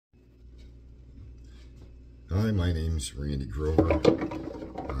Hi, my name's Randy Grover.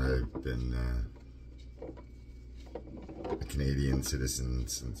 I've been a Canadian citizen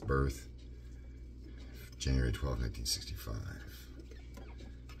since birth, January 12, 1965.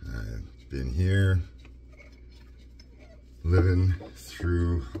 I've been here, living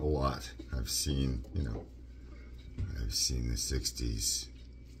through a lot. I've seen, I've seen the 60s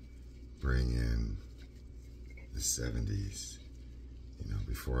bring in the 70s.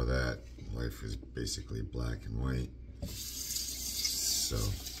 Before that, life was basically black and white. So,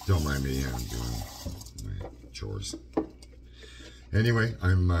 don't mind me, I'm doing my chores. Anyway,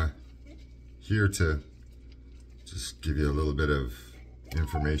 I'm here to just give you a little bit of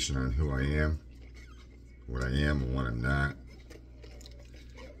information on who I am, what I am and what I'm not.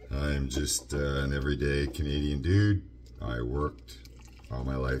 I'm just an everyday Canadian dude. I worked all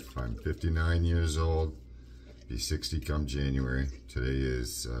my life. I'm 59 years old. Be 60 come January. Today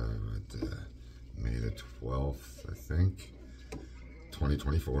is May the 12th, I think,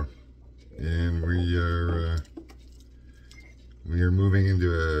 2024, and we are moving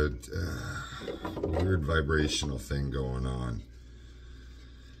into a weird vibrational thing going on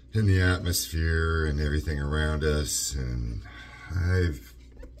in the atmosphere and everything around us, and I've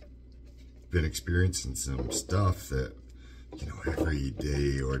been experiencing some stuff that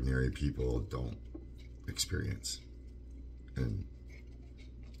everyday ordinary people don't experience, and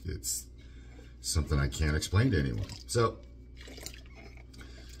it's something I can't explain to anyone. So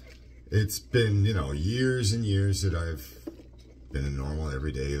it's been years and years that I've been a normal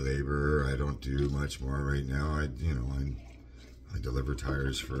everyday laborer. I don't do much more right now. I deliver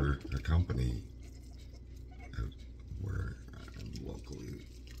tires for a company where I'm locally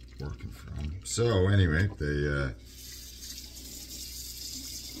working from. So anyway, they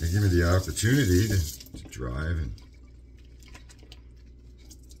give me the opportunity to drive and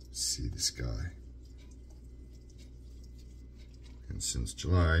see the sky. And since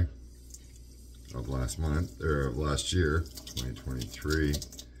July of last year, 2023,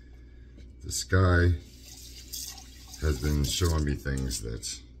 the sky has been showing me things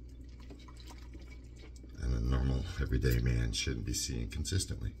that a normal everyday man shouldn't be seeing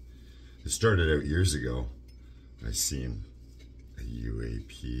consistently. It started out years ago. I seen a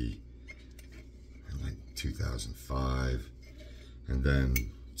UAP in like 2005, and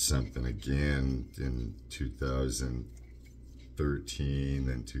then something again in 2013,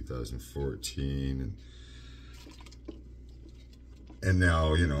 then 2014, and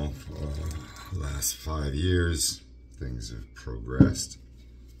now last 5 years things have progressed,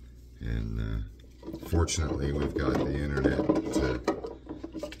 and fortunately we've got the internet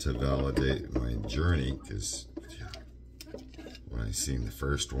to validate my journey, because when I seen the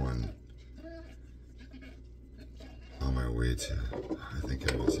first one on my way to, I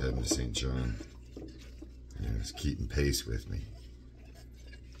think I was heading to St. John, and it was keeping pace with me.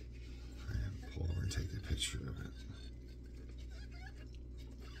 I had to pull over and take a picture of it.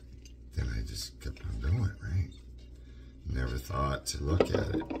 Then I just kept on going, right? Never thought to look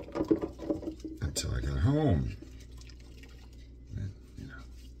at it until I got home. And,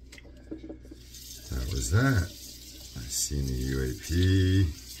 that was that. I seen the UAP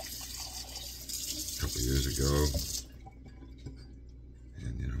a couple years ago,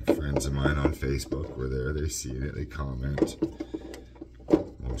 and friends of mine on Facebook were there. They seen it, they comment.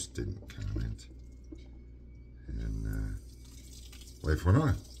 Most didn't comment, and life went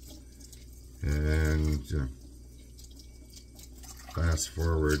on. And fast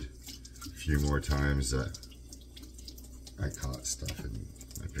forward a few more times that I caught stuff in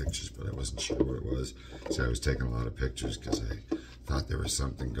my pictures, but I wasn't sure what it was. So I was taking a lot of pictures because I thought there was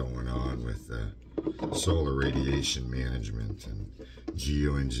something going on with solar radiation management and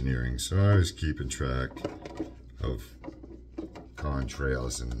geoengineering. So I was keeping track of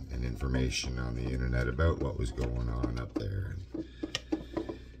contrails and information on the internet about what was going on up there. And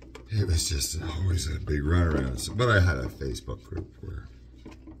it was just always a big runaround. So, but I had a Facebook group where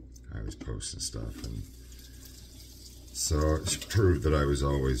I was posting stuff, and so it proved that I was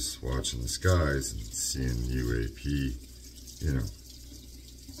always watching the skies and seeing UAP. It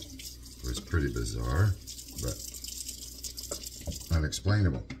was pretty bizarre, but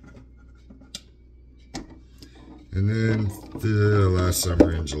unexplainable. And then the last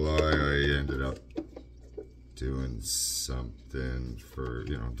summer in July, I ended up doing something for,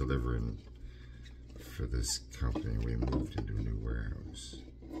 delivering for this company. We moved into a new warehouse,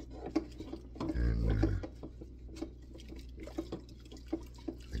 and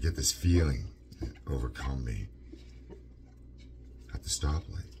I get this feeling that overcome me at the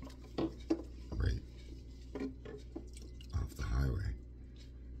stoplight, right off the highway.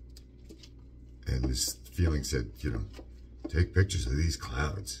 And this feeling said, you know, take pictures of these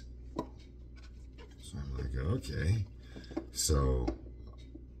clouds. So I'm like, okay. So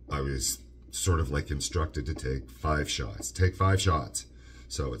I was sort of like instructed to take 5 shots. Take 5 shots.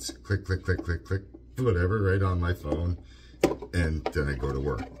 So it's click, click, click, click, click, whatever, right on my phone. And then I go to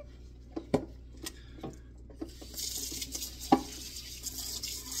work.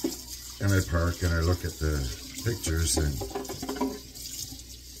 And I park and I look at the pictures, and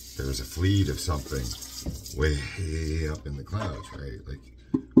there's a fleet of something way up in the clouds, right? Like,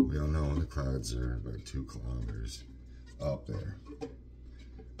 we all know the clouds are about 2 kilometers up there.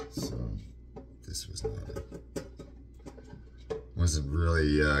 So this was not wasn't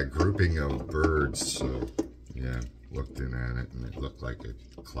really a grouping of birds. So yeah, looked in at it, and it looked like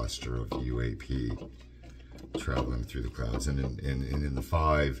a cluster of UAP traveling through the clouds. And in the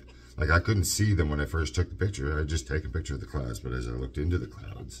 5, like, I couldn't see them when I first took the picture. I just take a picture of the clouds, but as I looked into the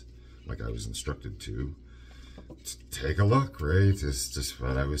clouds, like I was instructed to take a look, right? It's just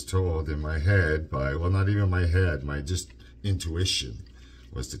what I was told in my head by, well, not even my head, my just intuition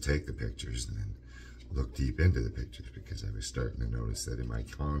was to take the pictures and then look deep into the pictures, because I was starting to notice that in my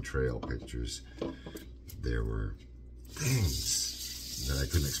contrail pictures, there were things that I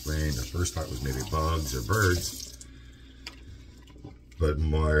couldn't explain. The first thought was maybe bugs or birds, but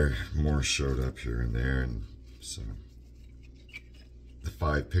more showed up here and there. And so the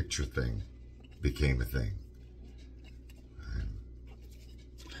 5 picture thing became a thing. I'm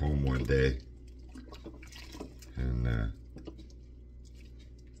home one day, and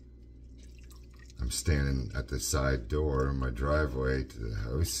I'm standing at the side door in my driveway to the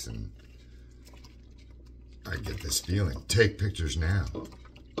house, and I get this feeling, take pictures now.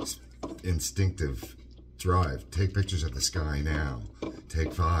 This instinctive drive, take pictures of the sky now.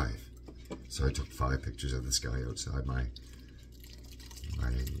 Take 5. So I took 5 pictures of the sky outside my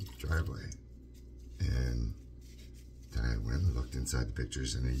driveway. And then I went and looked inside the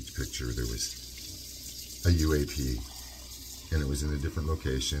pictures, and in each picture there was a UAP. And it was in a different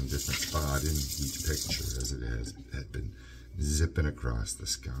location, different spot in each picture, as it had been zipping across the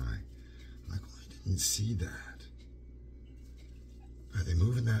sky. I'm like, well, I didn't see that. Are they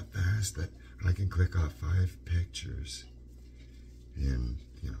moving that fast that I can click off 5 pictures in,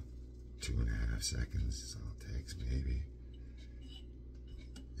 2.5 seconds is all it takes, maybe.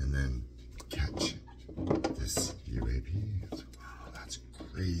 And then catch this UAP. It's, wow, that's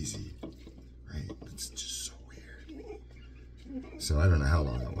crazy, right? It's just so weird. So I don't know how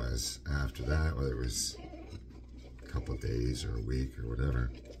long it was after that, whether it was a couple of days or a week or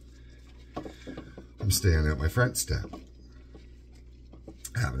whatever. I'm standing at my front step,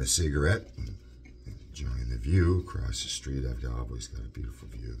 having a cigarette and enjoying the view across the street. I've always got a beautiful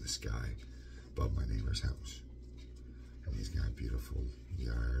view of the sky above my neighbor's house. And he's got a beautiful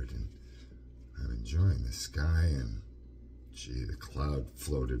yard, and I'm enjoying the sky, and gee, the cloud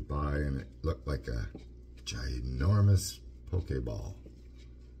floated by, and it looked like a ginormous Pokeball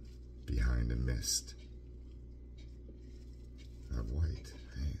behind a mist of white.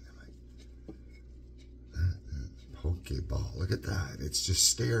 Hey, I'm like, Pokeball, look at that. It's just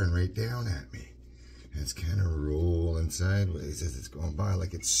staring right down at me. And it's kind of rolling sideways as it's going by,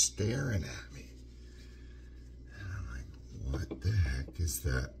 like it's staring at me. And I'm like, what the heck is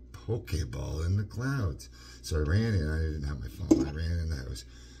that Pokeball in the clouds? So I ran in. I didn't have my phone. I ran in the house,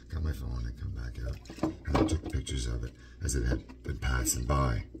 got my phone, I come back out, and I took pictures of it as it had been passing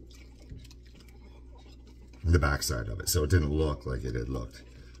by. The backside of it. So it didn't look like it had looked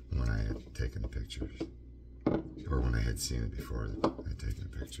when I had taken the pictures, or when I had seen it before I had taken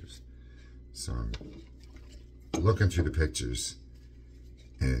the pictures. So I'm looking through the pictures,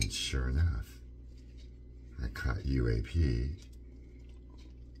 and sure enough, I caught UAP,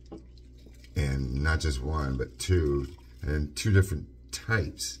 and not just one, but 2, and 2 different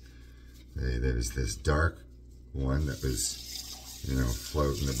types. There was this dark one that was,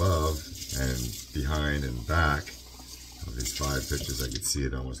 floating above and behind and back of these 5 pictures. I could see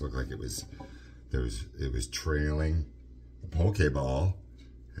it almost looked like it was trailing a Pokeball,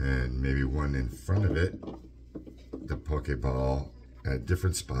 and maybe one in front of it, the Pokeball at a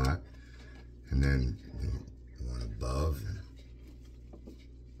different spot, and then one above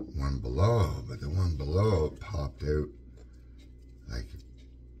and one below. But the one below popped out like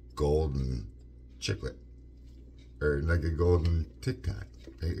golden chiclet, or like a golden Tic Tac.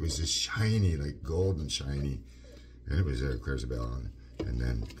 It was just shiny, like golden shiny, and it was clear as a bell. And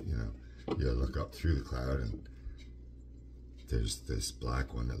then you look up through the cloud, and there's this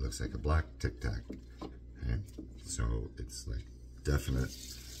black one that looks like a black Tic Tac. And so it's like definite.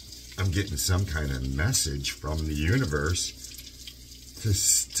 I'm getting some kind of message from the universe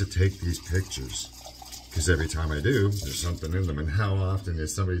to take these pictures. Because every time I do, there's something in them. And how often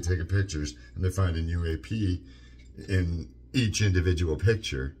is somebody taking pictures and they're finding UAP in each individual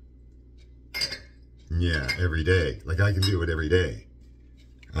picture? Yeah, every day. Like, I can do it every day.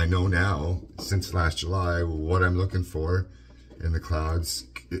 I know now, since last July, what I'm looking for in the clouds.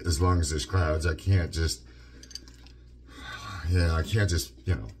 As long as there's clouds, I can't just, you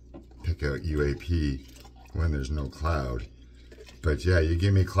know, pick out UAP when there's no cloud. But yeah, you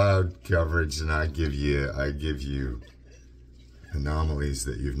give me cloud coverage and I give you anomalies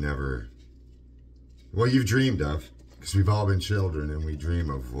that you've never, well, you've dreamed of, because we've all been children and we dream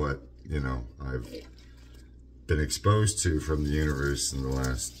of what, you know, I've been exposed to from the universe in the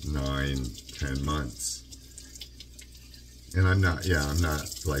last 9-10 months. And I'm not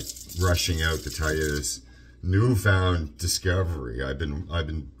like rushing out to tell you this newfound discovery. I've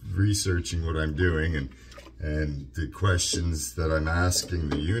been researching what I'm doing, and the questions that I'm asking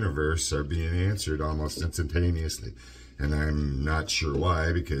the universe are being answered almost instantaneously. And I'm not sure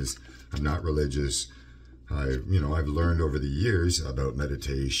why, because I'm not religious. I've learned over the years about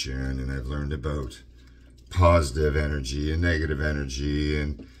meditation, and I've learned about positive energy and negative energy,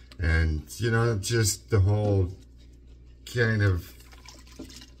 and you know, just the whole kind of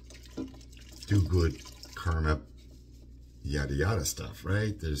do good karma, yada yada stuff,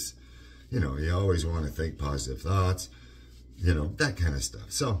 right? There's, you know, you always want to think positive thoughts, you know, that kind of stuff.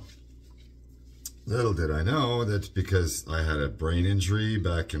 So little did I know that because I had a brain injury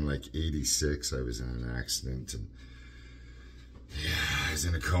back in like '86, I was in an accident, and yeah, I was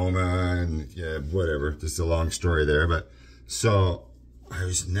in a coma, and yeah, whatever, just a long story there. But so I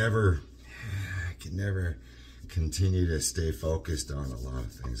could never continue to stay focused on a lot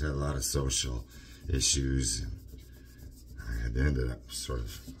of things. I had a lot of social issues, and I had ended up sort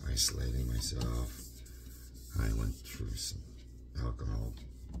of isolating myself. I went through some alcohol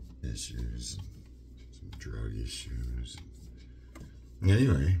issues, some drug issues.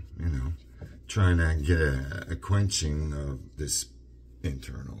 Anyway, you know, trying to get a quenching of this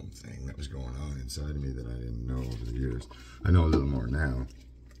internal thing that was going on inside of me that I didn't know over the years. I know a little more now.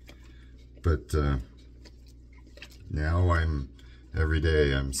 But now every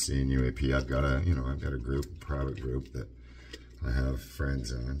day I'm seeing UAP. I've got a group, a private group that I have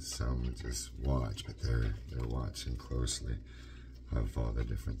friends on. Some just watch, but they're watching closely of all the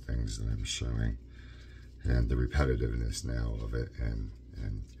different things that I'm showing, and the repetitiveness now of it, and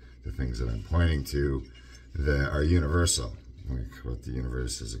the things that I'm pointing to that are universal, like what the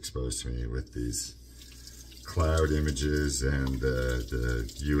universe has exposed to me with these cloud images and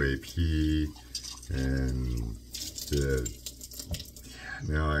the UAP, and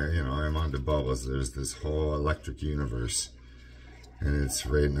now I'm on to bubbles. There's this whole electric universe, and it's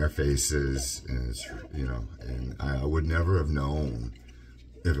right in our faces, and it's, you know, and I would never have known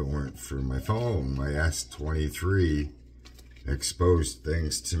if it weren't for my phone. My S23 exposed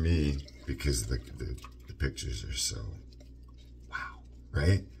things to me because the pictures are so wow,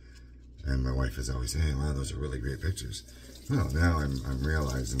 right? And my wife is always saying, wow, those are really great pictures. Well, now I'm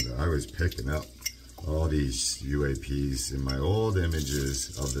realizing that I was picking up all these UAPs in my old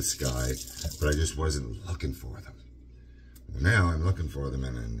images of the sky, but I just wasn't looking for them. Well, now I'm looking for them,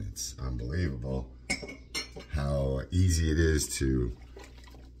 and it's unbelievable how easy it is to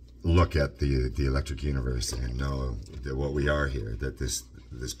look at the electric universe and know that what we are here, that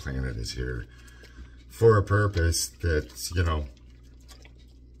this planet is here for a purpose, that, you know,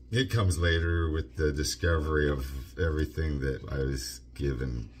 it comes later with the discovery of everything that I was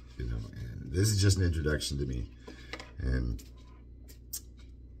given, you know, and this is just an introduction to me, and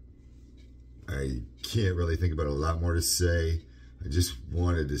I can't really think about a lot more to say. I just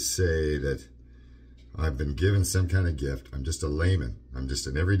wanted to say that I've been given some kind of gift. I'm just a layman. I'm just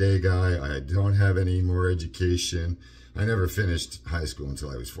an everyday guy. I don't have any more education. I never finished high school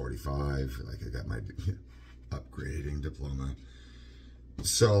until I was 45. Like, I got my upgrading diploma.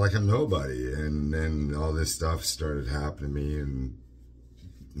 So, like, I'm nobody. And then all this stuff started happening to me, and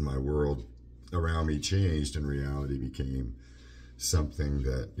my world around me changed, and reality became something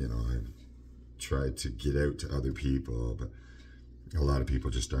that, you know, I've tried to get out to other people, but a lot of people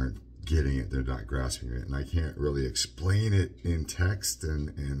just aren't getting it. They're not grasping it, and I can't really explain it in text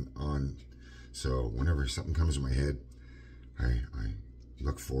and on. So whenever something comes in my head, I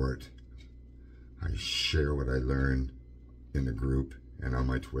look for it. I share what I learn in the group and on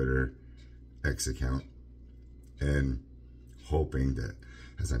my Twitter X account, and hoping that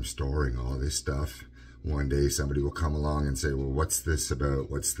as I'm storing all this stuff, one day somebody will come along and say, well, what's this about?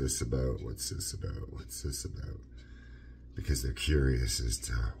 What's this about? What's this about? What's this about? Because they're curious as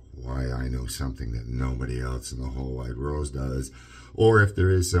to why I know something that nobody else in the whole wide world does. Or if there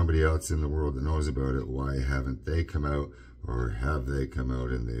is somebody else in the world that knows about it, why haven't they come out, or have they come out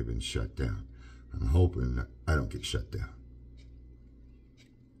and they've been shut down? I'm hoping I don't get shut down.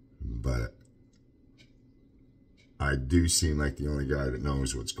 But I do seem like the only guy that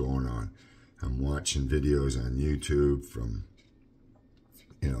knows what's going on. I'm watching videos on YouTube from,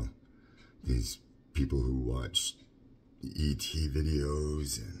 you know, these people who watch ET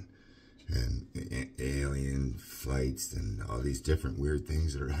videos and alien flights and all these different weird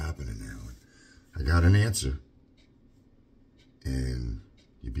things that are happening now. I got an answer. And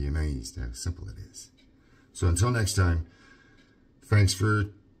you'd be amazed how simple it is. So until next time, thanks for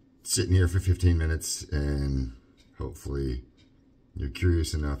sitting here for 15 minutes, and hopefully you're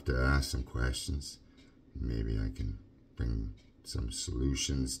curious enough to ask some questions. Maybe I can bring some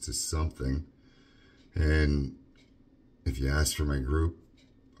solutions to something. And if you ask for my group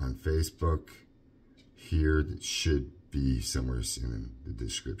on Facebook, here, it should be somewhere in the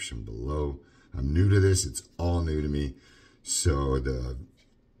description below. I'm new to this. It's all new to me. So the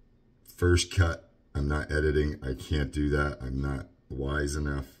first cut, I'm not editing. I can't do that. I'm not wise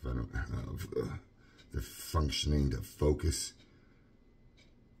enough. I don't have the functioning to focus.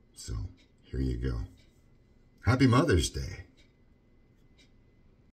 So here you go. Happy Mother's Day.